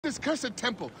this cursed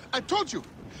temple. I told you,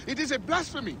 it is a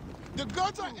blasphemy. The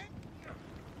gods are...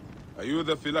 Are you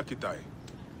the Phylakitai?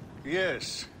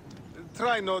 Yes.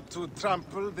 Try not to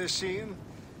trample the scene.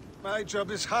 My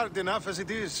job is hard enough as it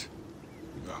is.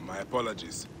 Oh, my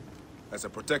apologies. As a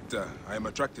protector, I am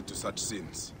attracted to such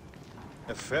scenes.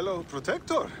 A fellow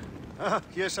protector? Ah,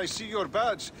 yes, I see your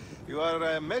badge. You are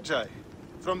a Magi.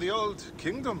 From the old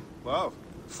kingdom. Wow.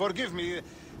 Forgive me,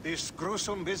 this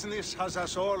gruesome business has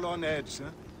us all on edge. Huh?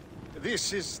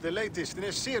 This is the latest in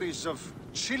a series of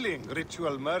chilling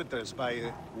ritual murders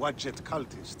by Wadjet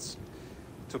cultists.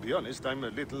 To be honest, I'm a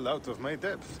little out of my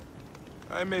depth.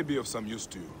 I may be of some use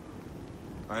to you.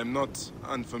 I am not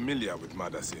unfamiliar with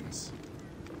murder scenes.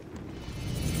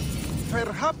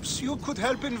 Perhaps you could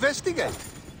help investigate.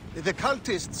 The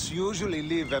cultists usually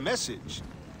leave a message.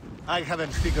 I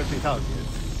haven't figured it out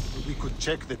yet. We could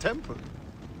check the temple.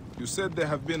 You said there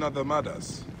have been other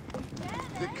murders.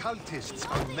 The cultists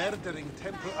are murdering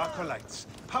temple acolytes,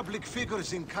 public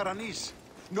figures in Karanis.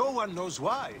 No one knows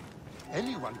why.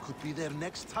 Anyone could be their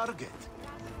next target.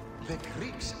 The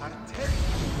Greeks are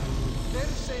terrified. They're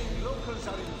saying locals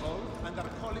are involved and are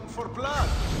calling for blood.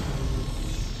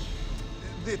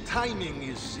 The timing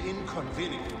is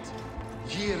inconvenient.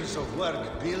 Years of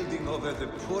work building over the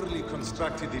poorly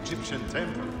constructed Egyptian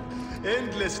temple.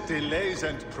 Endless delays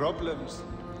and problems.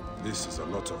 This is a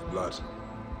lot of blood.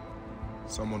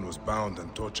 Someone was bound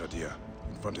and tortured here,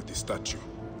 in front of the statue.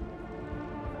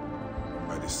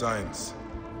 By the signs,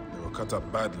 they were cut up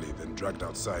badly, then dragged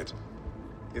outside.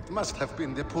 It must have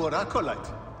been the poor acolyte.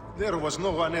 There was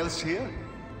no one else here.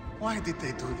 Why did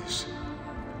they do this?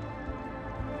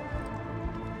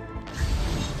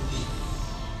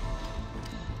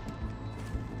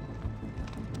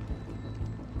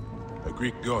 A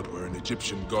Greek god where an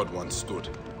Egyptian god once stood.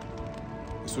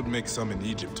 This would make some in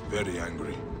Egypt very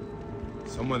angry.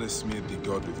 Someone has smeared the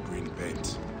god with green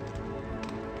paint.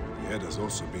 The head has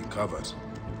also been covered.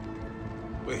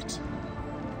 Wait,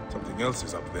 something else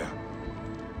is up there.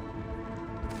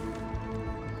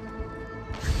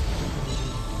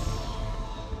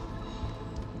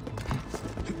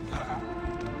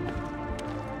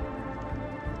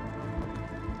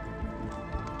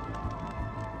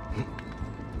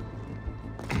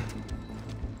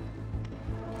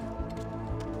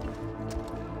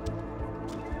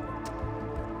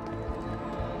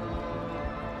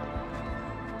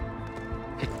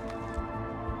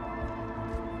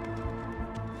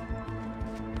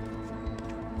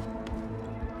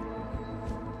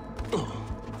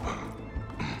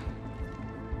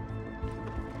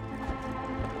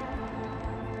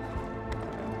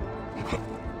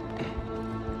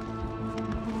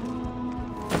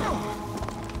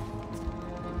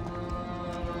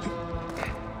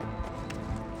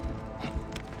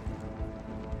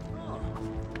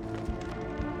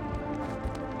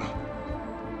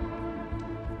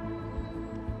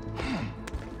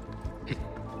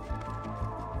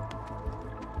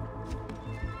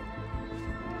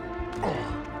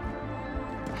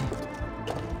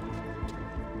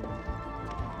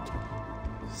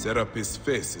 Serapis'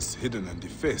 face is hidden and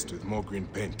defaced with more green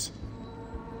paint.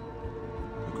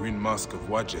 The green mask of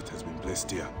Wadjet has been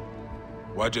placed here.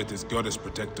 Wadjet is goddess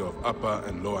protector of Upper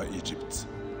and Lower Egypt.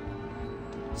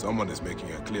 Someone is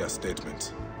making a clear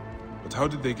statement. But how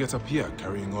did they get up here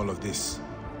carrying all of this?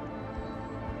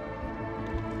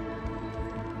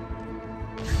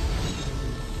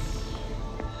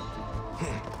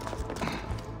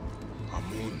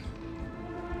 Amun.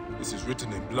 This is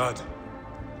written in blood.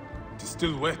 It is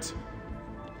still wet.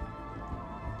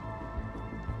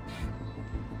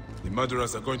 The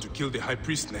murderers are going to kill the High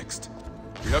Priest next.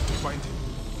 We have to find him.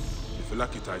 The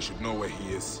Phylakitai should know where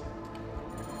he is.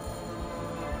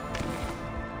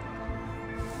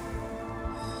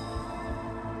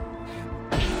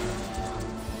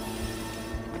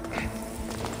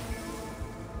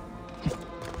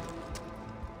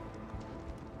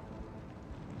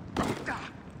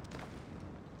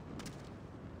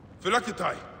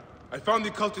 Phylakitai! I found the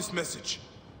cultist message.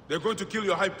 They're going to kill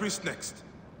your High Priest next.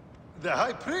 The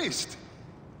High Priest?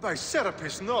 By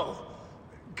Serapis, no.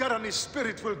 Garani's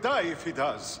spirit will die if he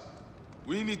does.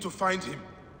 We need to find him.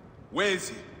 Where is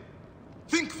he?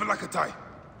 Think, Phylakitai!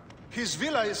 His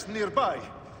villa is nearby.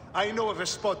 I know of a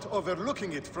spot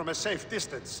overlooking it from a safe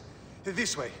distance.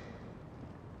 This way.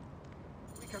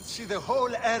 We can see the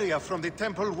whole area from the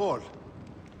temple wall.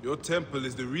 Your temple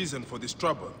is the reason for this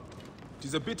trouble. It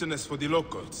is a bitterness for the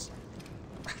locals.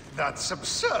 That's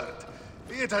absurd.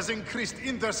 It has increased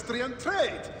industry and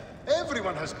trade.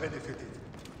 Everyone has benefited.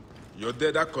 Your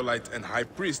dead acolyte and High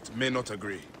Priest may not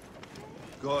agree.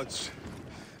 Gods,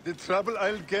 the trouble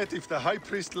I'll get if the High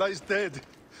Priest lies dead.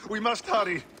 We must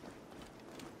hurry.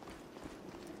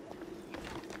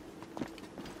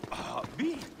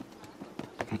 Me?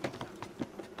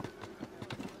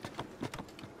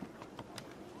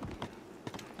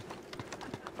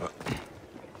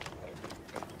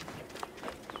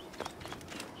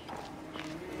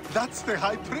 That's the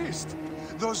High Priest.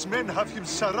 Those men have him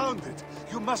surrounded.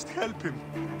 You must help him.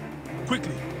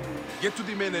 Quickly, get to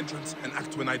the main entrance and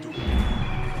act when I do.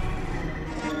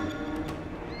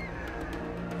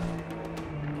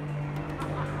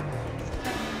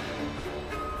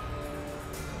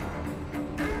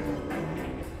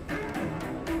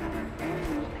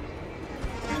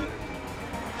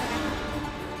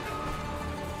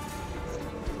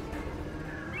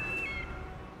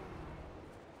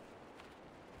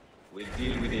 We'll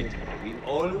deal with it. We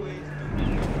always do.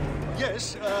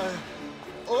 Yes,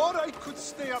 or I could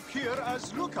stay up here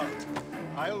as lookout.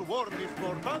 I'll warn if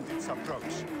more bandits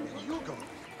approach. You go.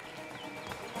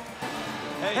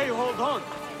 Hey, hold on!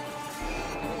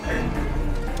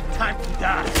 Time to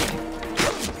die!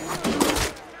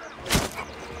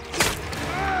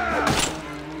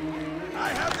 I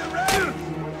have the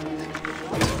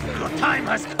ring! Your time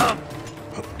has come!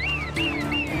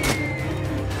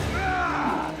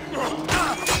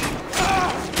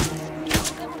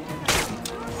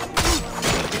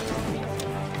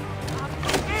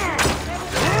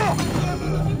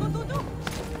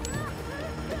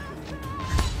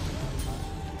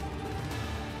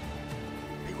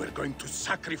 Going to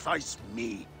sacrifice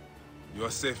me. You are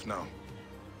safe now.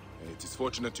 It is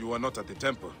fortunate you are not at the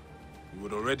temple. You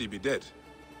would already be dead.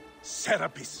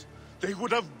 Serapis, they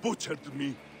would have butchered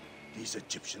me. These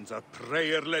Egyptians are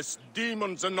prayerless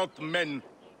demons and not men.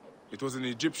 It was an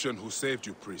Egyptian who saved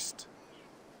you, priest.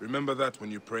 Remember that when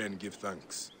you pray and give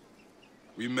thanks.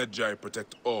 We Medjay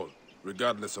protect all,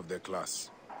 regardless of their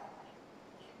class.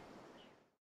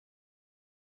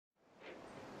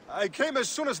 I came as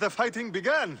soon as the fighting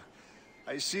began.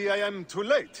 I see I am too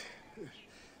late.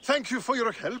 Thank you for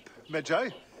your help,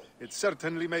 Medjay. It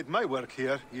certainly made my work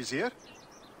here easier.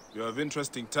 You have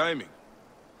interesting timing.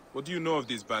 What do you know of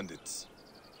these bandits?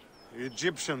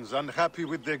 Egyptians unhappy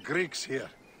with the Greeks here.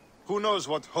 Who knows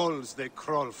what holes they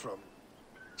crawl from?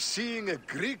 Seeing a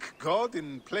Greek god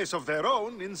in place of their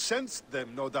own incensed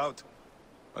them, no doubt.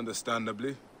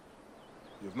 Understandably.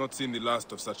 You've not seen the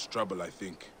last of such trouble, I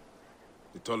think.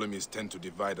 The Ptolemies tend to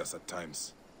divide us at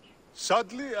times.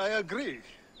 Sadly, I agree.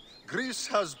 Greece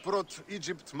has brought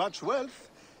Egypt much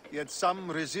wealth, yet some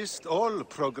resist all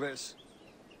progress.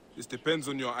 This depends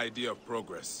on your idea of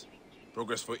progress.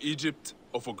 Progress for Egypt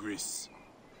or for Greece.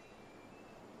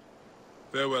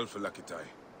 Farewell, Phylakitai.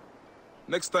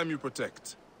 Next time you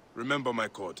protect, remember my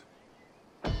code.